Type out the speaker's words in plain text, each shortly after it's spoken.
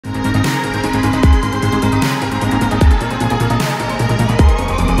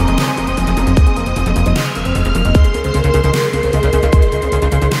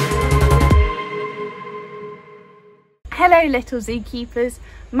Hello little zookeepers,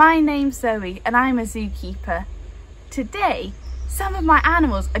 my name's Zoe and I'm a zookeeper. Today, some of my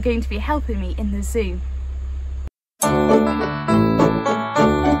animals are going to be helping me in the zoo.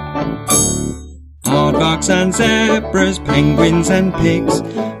 Aardvarks and zebras, penguins and pigs,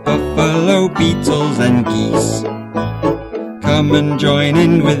 buffalo, beetles and geese. Come and join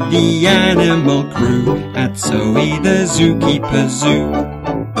in with the animal crew at Zoe the Zookeeper Zoo.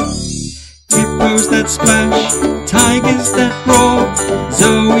 Hippos that splash, tigers that roar,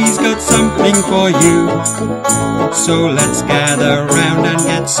 Zoe's got something for you. So let's gather round and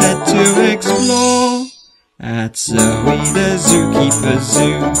get set to explore at Zoe the Zookeeper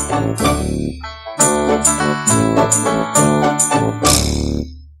Zoo.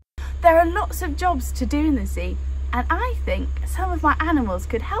 There are lots of jobs to do in the zoo, and I think some of my animals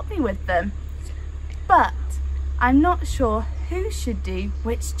could help me with them. But I'm not sure who should do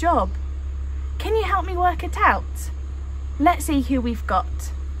which job. Can you help me work it out? Let's see who we've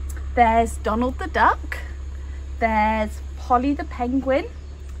got. There's Donald the duck, there's Polly the penguin,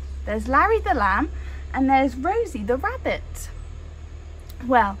 there's Larry the lamb, and there's Rosie the rabbit.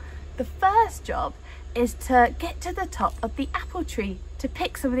 Well, the first job is to get to the top of the apple tree to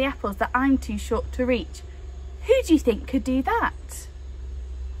pick some of the apples that I'm too short to reach. Who do you think could do that?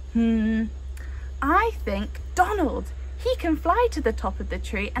 I think Donald. He can fly to the top of the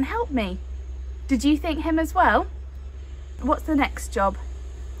tree and help me. Did you think him as well? What's the next job?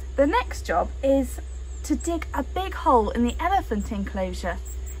 The next job is to dig a big hole in the elephant enclosure.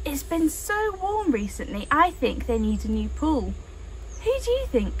 It's been so warm recently, I think they need a new pool. Who do you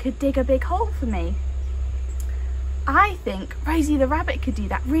think could dig a big hole for me? I think Rosie the rabbit could do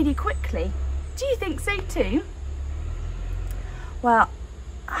that really quickly. Do you think so too? Well,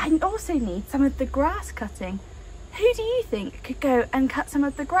 I also need some of the grass cutting. Who do you think could go and cut some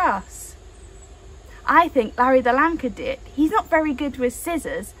of the grass? I think Larry the lamb could do it. He's not very good with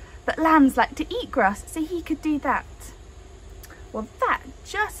scissors, but lambs like to eat grass, so he could do that. Well, that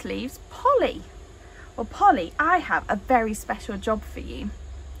just leaves Polly. Well, Polly, I have a very special job for you.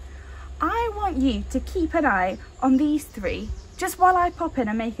 I want you to keep an eye on these three, just while I pop in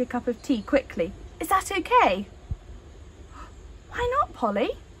and make a cup of tea quickly. Is that okay? Why not,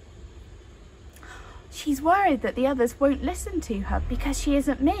 Polly? She's worried that the others won't listen to her because she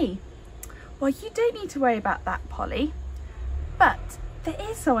isn't me. Well, you don't need to worry about that, Polly. But there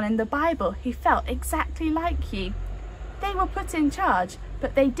is someone in the Bible who felt exactly like you. They were put in charge,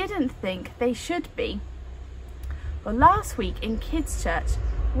 but they didn't think they should be. Well, last week in Kids Church,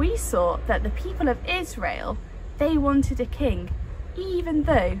 we saw that the people of Israel, they wanted a king, even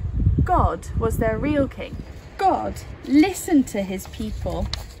though God was their real king. God listened to his people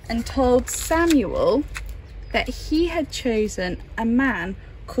and told Samuel that he had chosen a man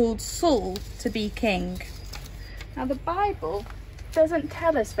called Saul to be king. Now the Bible doesn't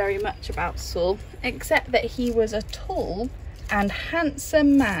tell us very much about Saul, except that he was a tall and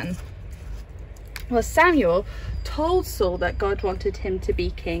handsome man. Well, Samuel told Saul that God wanted him to be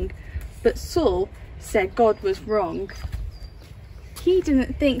king, but Saul said God was wrong. He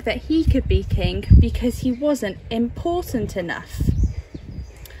didn't think that he could be king because he wasn't important enough.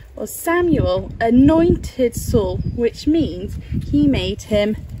 Well, Samuel anointed Saul, which means he made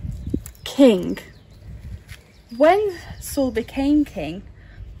him king. When Saul became king,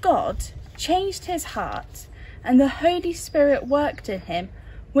 God changed his heart and the Holy Spirit worked in him,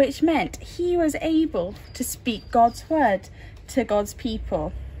 which meant he was able to speak God's word to God's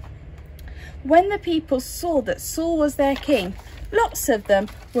people. When the people saw that Saul was their king, lots of them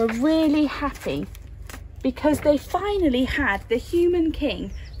were really happy because they finally had the human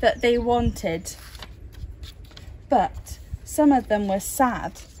king that they wanted. But some of them were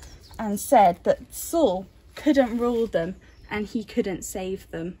sad and said that Saul couldn't rule them and he couldn't save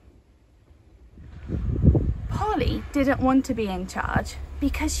them. Polly didn't want to be in charge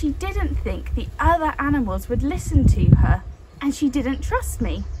because she didn't think the other animals would listen to her and she didn't trust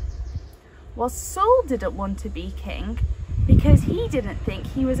me. Well, Saul didn't want to be king because he didn't think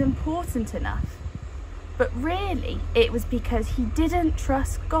he was important enough. But really, it was because he didn't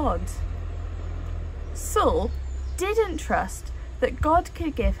trust God. Saul didn't trust that God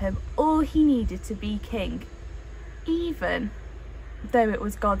could give him all he needed to be king, even though it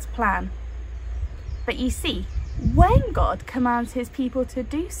was God's plan. But you see, when God commands his people to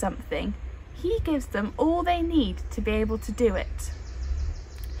do something, he gives them all they need to be able to do it.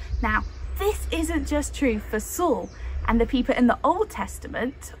 Now, this isn't just true for Saul and the people in the Old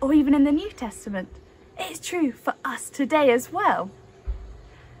Testament or even in the New Testament. It's true for us today as well.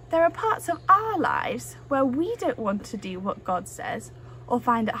 There are parts of our lives where we don't want to do what God says or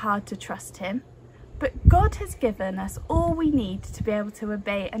find it hard to trust him, but God has given us all we need to be able to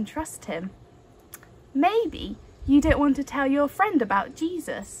obey and trust him. Maybe you don't want to tell your friend about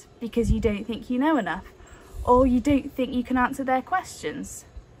Jesus because you don't think you know enough, or you don't think you can answer their questions.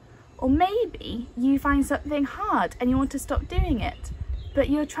 Or maybe you find something hard and you want to stop doing it, but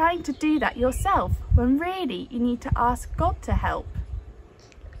you're trying to do that yourself when really you need to ask God to help.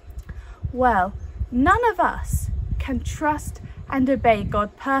 Well, none of us can trust and obey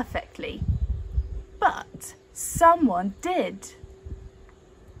God perfectly, but someone did.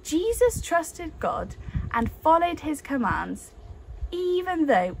 Jesus trusted God and followed his commands, even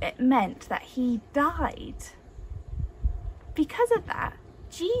though it meant that he died. Because of that,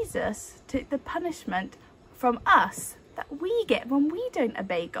 Jesus took the punishment from us that we get when we don't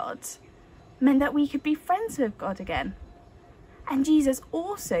obey God, meant that we could be friends with God again. And Jesus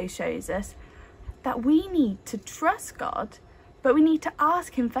also shows us that we need to trust God, but we need to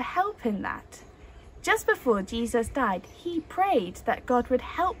ask him for help in that. Just before Jesus died, he prayed that God would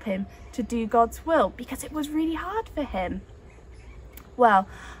help him to do God's will because it was really hard for him. Well,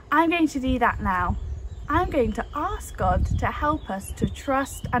 I'm going to do that now. I'm going to ask God to help us to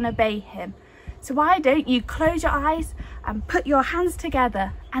trust and obey him. So why don't you close your eyes and put your hands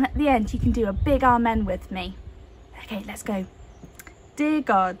together, and at the end you can do a big amen with me. Okay, let's go. Dear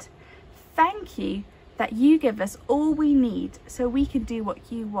God, thank you that you give us all we need so we can do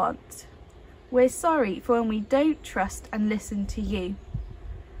what you want. We're sorry for when we don't trust and listen to you.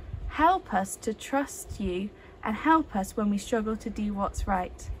 Help us to trust you and help us when we struggle to do what's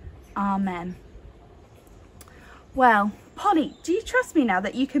right. Amen. Well, Polly, do you trust me now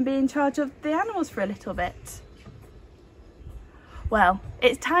that you can be in charge of the animals for a little bit? Well,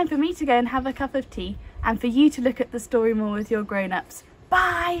 it's time for me to go and have a cup of tea and for you to look at the story more with your grown-ups.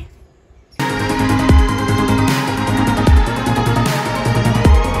 Bye!